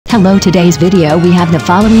Hello, today's video we have the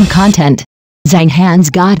following content. Zhang Han's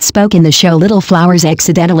God spoke in the show Little Flowers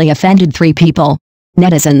accidentally offended 3 people.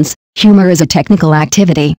 Netizens, humor is a technical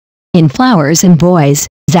activity. In Flowers and Boys,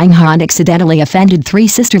 Zhang Han accidentally offended 3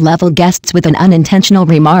 sister-level guests with an unintentional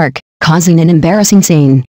remark, causing an embarrassing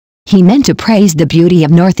scene. He meant to praise the beauty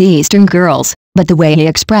of Northeastern girls, but the way he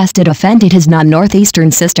expressed it offended his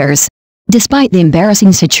non-Northeastern sisters. Despite the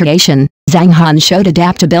embarrassing situation, Zhang Han showed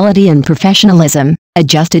adaptability and professionalism,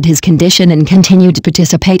 adjusted his condition and continued to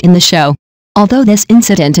participate in the show. Although this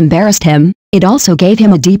incident embarrassed him, it also gave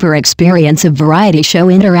him a deeper experience of variety show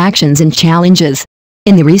interactions and challenges.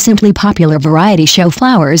 In the recently popular variety show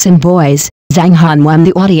Flowers and Boys, Zhang Han won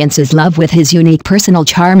the audience's love with his unique personal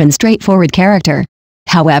charm and straightforward character.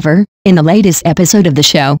 However, in the latest episode of the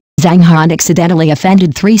show, Zhang Han accidentally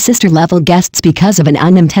offended 3 sister-level guests because of an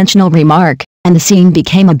unintentional remark, and the scene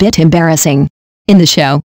became a bit embarrassing. In the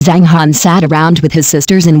show, Zhang Han sat around with his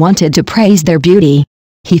sisters and wanted to praise their beauty.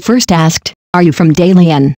 He first asked, "Are you from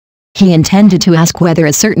Dalian?" He intended to ask whether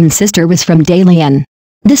a certain sister was from Dalian.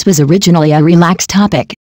 This was originally a relaxed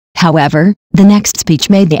topic. However, the next speech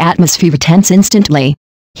made the atmosphere tense instantly.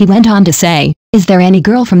 He went on to say, "Is there any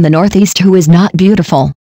girl from the Northeast who is not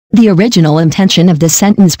beautiful?" The original intention of this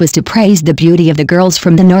sentence was to praise the beauty of the girls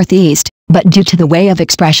from the Northeast, but due to the way of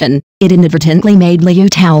expression, it inadvertently made Liu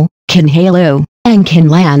Tao, Qin Heilu, and Qin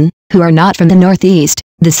Lan, who are not from the Northeast,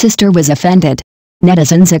 the sister was offended.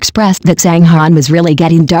 Netizens expressed that Zhang Han was really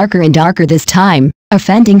getting darker and darker this time,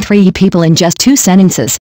 offending 3 people in just 2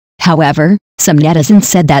 sentences. However, some netizens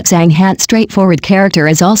said that Zhang Han's straightforward character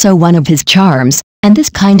is also one of his charms, and this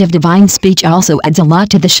kind of divine speech also adds a lot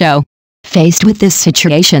to the show. Faced with this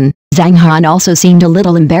situation, Zhang Han also seemed a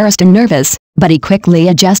little embarrassed and nervous, but he quickly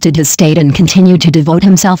adjusted his state and continued to devote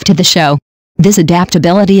himself to the show. This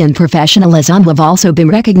adaptability and professionalism have also been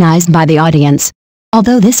recognized by the audience.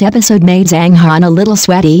 Although this episode made Zhang Han a little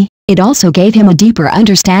sweaty, it also gave him a deeper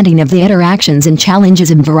understanding of the interactions and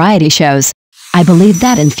challenges in variety shows. I believe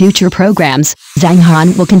that in future programs, Zhang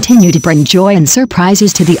Han will continue to bring joy and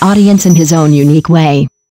surprises to the audience in his own unique way.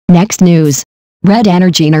 Next news. Red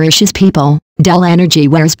energy nourishes people, dull energy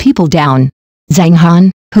wears people down. Zhang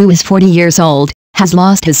Han, who is 40 years old, has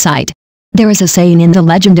lost his sight. There is a saying in the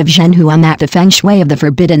legend of Zhang Han that the feng shui of the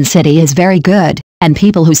Forbidden City is very good, and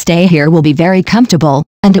people who stay here will be very comfortable,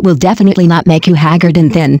 and it will definitely not make you haggard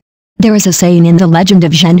and thin. There is a saying in the legend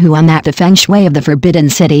of Zhang Han that the feng shui of the Forbidden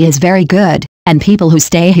City is very good, and people who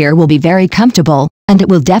stay here will be very comfortable, and it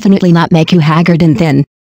will definitely not make you haggard and thin.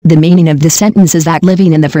 The meaning of this sentence is that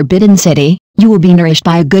living in the Forbidden City, you will be nourished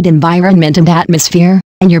by a good environment and atmosphere,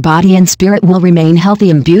 and your body and spirit will remain healthy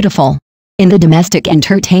and beautiful. In the domestic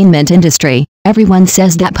entertainment industry, everyone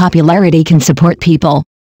says that popularity can support people.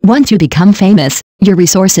 Once you become famous, your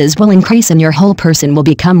resources will increase and your whole person will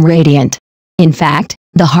become radiant. In fact,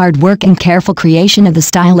 the hard work and careful creation of the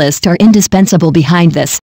stylist are indispensable behind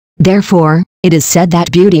this. Therefore, it is said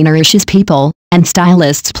that beauty nourishes people, and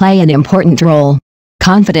stylists play an important role.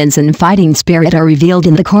 Confidence and fighting spirit are revealed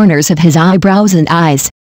in the corners of his eyebrows and eyes.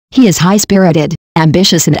 He is high-spirited,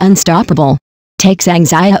 ambitious and unstoppable. Take Zhang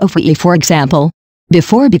Ziaofei for example.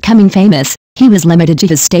 Before becoming famous, he was limited to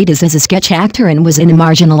his status as a sketch actor and was in a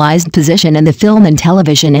marginalized position in the film and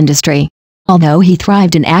television industry. Although he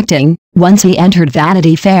thrived in acting, once he entered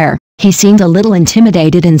Vanity Fair, he seemed a little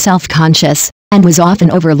intimidated and self-conscious, and was often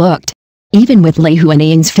overlooked. Even with Li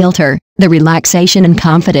Huaning's filter, the relaxation and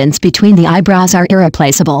confidence between the eyebrows are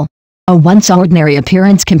irreplaceable. A once ordinary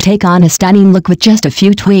appearance can take on a stunning look with just a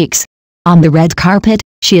few tweaks. On the red carpet,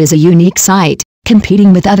 she is a unique sight,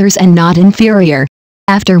 competing with others and not inferior.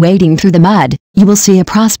 After wading through the mud, you will see a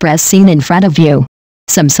prosperous scene in front of you.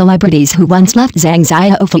 Some celebrities who once left Zhang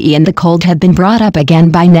Ziaofei in the cold have been brought up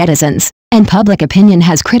again by netizens, and public opinion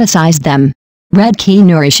has criticized them. Red key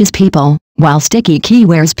nourishes people, while sticky key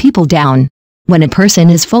wears people down. When a person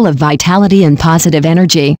is full of vitality and positive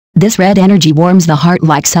energy, this red energy warms the heart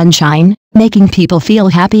like sunshine, making people feel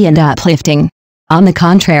happy and uplifting. On the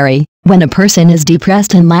contrary, when a person is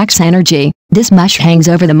depressed and lacks energy, this mush hangs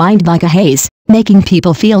over the mind like a haze, making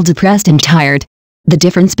people feel depressed and tired. The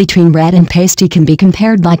difference between red and pasty can be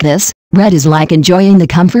compared like this. Red is like enjoying the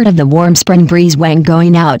comfort of the warm spring breeze when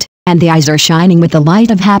going out, and the eyes are shining with the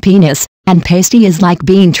light of happiness, and pasty is like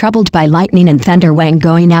being troubled by lightning and thunder when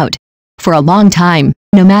going out. For a long time,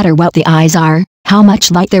 no matter what the eyes are, how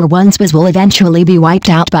much light there once was will eventually be wiped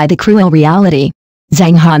out by the cruel reality.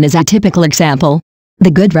 Zhang Han is a typical example.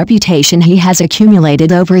 The good reputation he has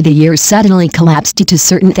accumulated over the years suddenly collapsed due to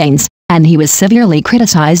certain things, and he was severely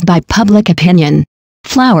criticized by public opinion.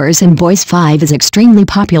 Flowers and Boys 5 is extremely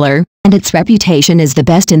popular, and its reputation is the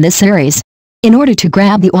best in this series. In order to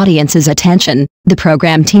grab the audience's attention, the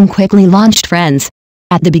program team quickly launched Friends.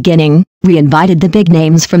 At the beginning, we invited the big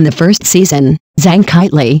names from the first season, Zhang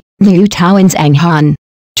Kaitley, Liu Tao and Zhang Han.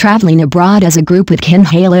 Traveling abroad as a group with Qin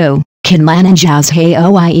Hailu, Qin Lan and Zhao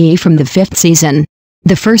Haoye from the 5th season.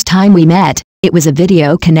 The first time we met, it was a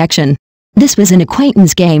video connection. This was an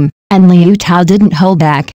acquaintance game, and Liu Tao didn't hold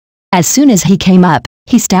back. As soon as he came up,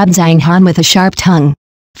 he stabbed Zhang Han with a sharp tongue.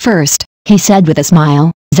 First, he said with a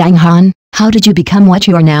smile, "Zhang Han, how did you become what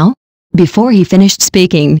you are now?" Before he finished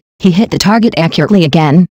speaking, he hit the target accurately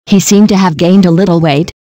again. He seemed to have gained a little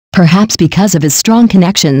weight. Perhaps because of his strong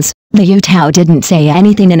connections, Liu Tao didn't say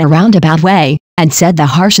anything in a roundabout way, and said the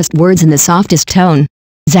harshest words in the softest tone.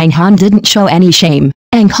 Zhang Han didn't show any shame,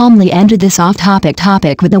 and calmly ended this off-topic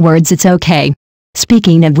topic with the words "it's okay."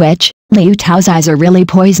 Speaking of which, Liu Tao's eyes are really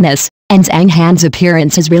poisonous, and Zhang Han's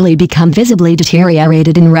appearance has really become visibly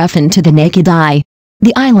deteriorated and roughened to the naked eye.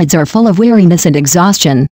 The eyelids are full of weariness and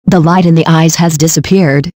exhaustion, the light in the eyes has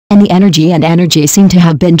disappeared, and the energy seem to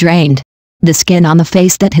have been drained. The skin on the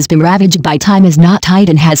face that has been ravaged by time is not tight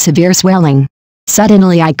and has severe swelling.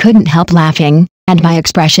 Suddenly I couldn't help laughing, and my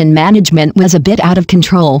expression management was a bit out of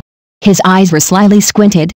control. His eyes were slyly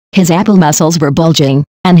squinted, his apple muscles were bulging,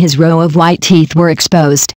 and his row of white teeth were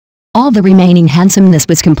exposed. All the remaining handsomeness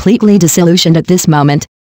was completely disillusioned at this moment.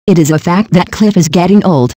 It is a fact that Cliff is getting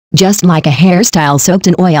old, just like a hairstyle soaked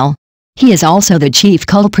in oil. He is also the chief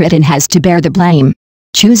culprit and has to bear the blame.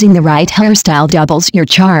 Choosing the right hairstyle doubles your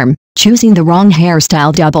charm, choosing the wrong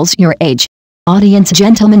hairstyle doubles your age. Audience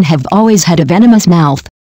gentlemen have always had a venomous mouth.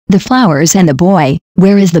 The flowers and the boy,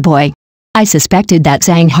 where is the boy? I suspected that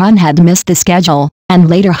Zhang Han had missed the schedule, and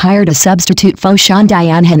later hired a substitute Foshan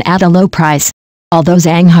Dianhan at a low price. Although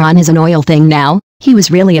Zhang Han is an oil thing now, he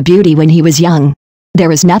was really a beauty when he was young.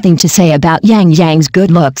 There is nothing to say about Yang Yang's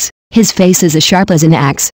good looks, his face is as sharp as an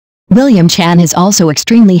axe. William Chan is also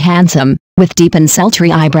extremely handsome, with deep and sultry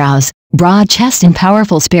eyebrows, broad chest and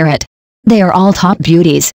powerful spirit. They are all top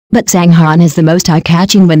beauties, but Zhang Han is the most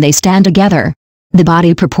eye-catching when they stand together. The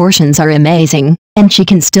body proportions are amazing, and she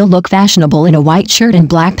can still look fashionable in a white shirt and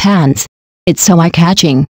black pants. It's so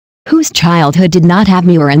eye-catching. Whose childhood did not have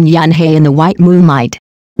Muir and Yunhei in the white moonlight?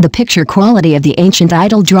 The picture quality of the ancient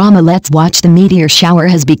idol drama Let's Watch the Meteor Shower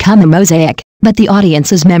has become a mosaic, but the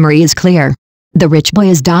audience's memory is clear. The rich boy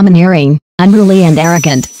is domineering, unruly and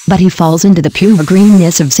arrogant, but he falls into the pure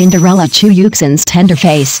greenness of Cinderella Chu Yuxin's tender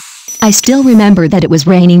face. I still remember that it was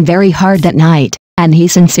raining very hard that night, and he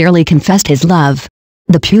sincerely confessed his love.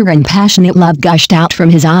 The pure and passionate love gushed out from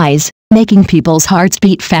his eyes, making people's hearts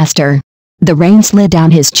beat faster. The rain slid down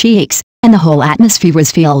his cheeks, and the whole atmosphere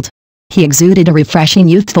was filled. He exuded a refreshing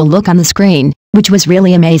youthful look on the screen, which was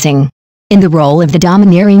really amazing. In the role of the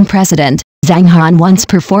domineering president, Zhang Han once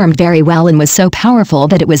performed very well and was so powerful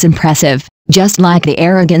that it was impressive, just like the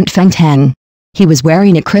arrogant Feng Teng. He was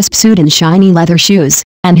wearing a crisp suit and shiny leather shoes,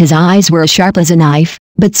 and his eyes were as sharp as a knife,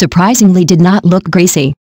 but surprisingly did not look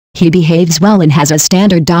greasy. He behaves well and has a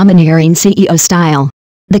standard domineering CEO style.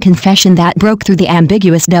 The confession that broke through the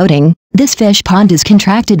ambiguous noting, "This fish pond is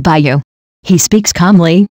contracted by you." He speaks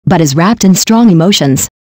calmly, but is wrapped in strong emotions.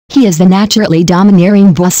 He is the naturally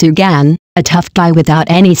domineering Bosugan, a tough guy without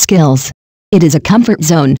any skills. It is a comfort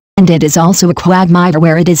zone, and it is also a quagmire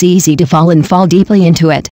where it is easy to fall deeply into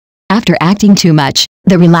it. After acting too much,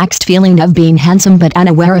 the relaxed feeling of being handsome but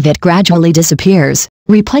unaware of it gradually disappears,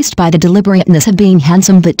 replaced by the deliberateness of being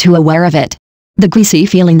handsome but too aware of it. The greasy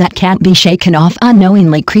feeling that can't be shaken off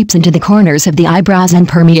unknowingly creeps into the corners of the eyebrows and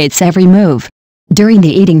permeates every move. During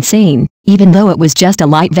the eating scene, even though it was just a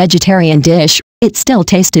light vegetarian dish, it still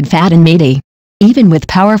tasted fat and meaty. Even with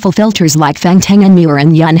powerful filters like Feng Teng and Muir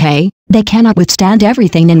and Yunhei, they cannot withstand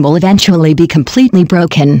everything and will eventually be completely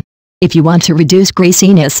broken. If you want to reduce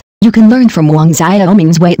greasiness, you can learn from Wang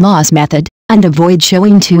Xiaoming's weight loss method, and avoid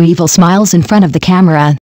showing two evil smiles in front of the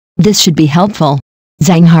camera. This should be helpful.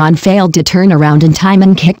 Zhang Han failed to turn around in time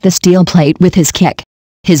and kicked the steel plate with his kick.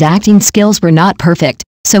 His acting skills were not perfect,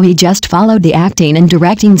 so he just followed the acting and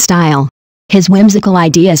directing style. His whimsical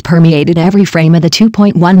ideas permeated every frame of the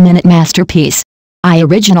 2.1-minute masterpiece. I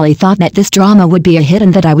originally thought that this drama would be a hit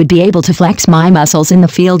and that I would be able to flex my muscles in the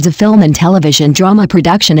fields of film and television drama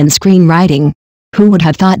production and screenwriting. Who would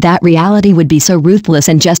have thought that reality would be so ruthless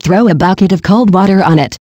and just throw a bucket of cold water on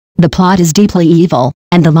it? The plot is deeply evil,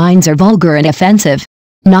 and the lines are vulgar and offensive.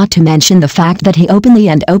 Not to mention the fact that he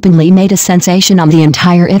openly made a sensation on the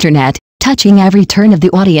entire internet, touching every turn of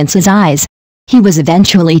the audience's eyes. He was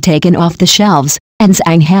eventually taken off the shelves, and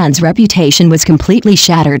Zhang Han's reputation was completely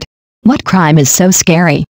shattered. What crime is so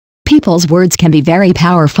scary? People's words can be very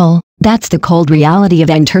powerful, that's the cold reality of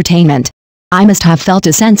entertainment. I must have felt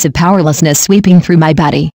a sense of powerlessness sweeping through my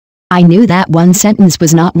body. I knew that one sentence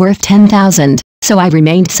was not worth 10,000, so I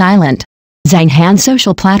remained silent. Zhang Han's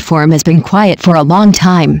social platform has been quiet for a long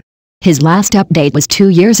time. His last update was 2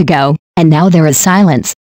 years ago, and now there is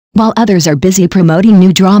silence. While others are busy promoting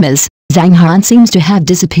new dramas, Zhang Han seems to have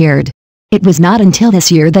disappeared. It was not until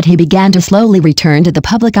this year that he began to slowly return to the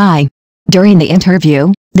public eye. During the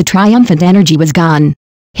interview, the triumphant energy was gone.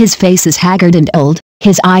 His face is haggard and old,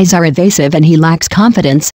 his eyes are evasive and he lacks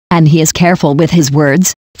confidence, and he is careful with his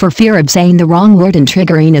words, for fear of saying the wrong word and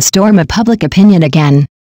triggering a storm of public opinion again.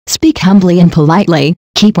 Speak humbly and politely,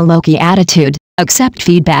 keep a low-key attitude, accept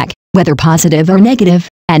feedback, whether positive or negative,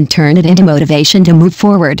 and turn it into motivation to move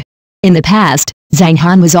forward. In the past, Zhang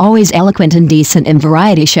Han was always eloquent and decent in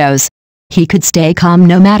variety shows. He could stay calm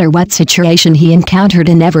no matter what situation he encountered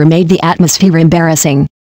and never made the atmosphere embarrassing.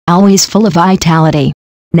 Always full of vitality.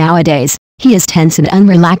 Nowadays, he is tense and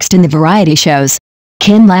unrelaxed in the variety shows.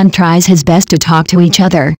 Kim Lan tries his best to talk to each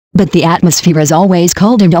other, but the atmosphere is always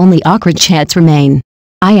cold and only awkward chats remain.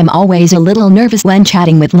 I am always a little nervous when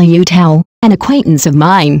chatting with Liu Tao, an acquaintance of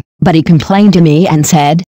mine, but he complained to me and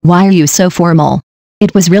said, "Why are you so formal?"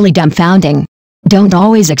 It was really dumbfounding. Don't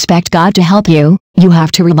always expect God to help you, you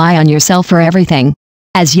have to rely on yourself for everything.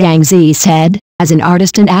 As Yang Zi said, as an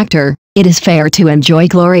artist and actor, it is fair to enjoy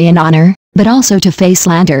glory and honor, but also to face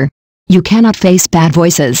slander. You cannot face bad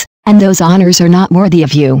voices, and those honors are not worthy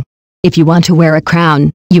of you. If you want to wear a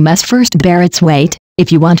crown, you must first bear its weight.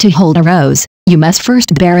 If you want to hold a rose, you must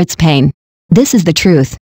first bear its pain. This is the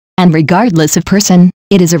truth. And regardless of person,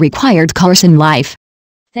 it is a required course in life.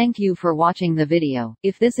 Thank you for watching the video.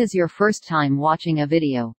 If this is your first time watching a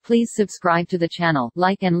video, please subscribe to the channel,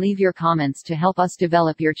 like and leave your comments to help us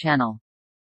develop your channel.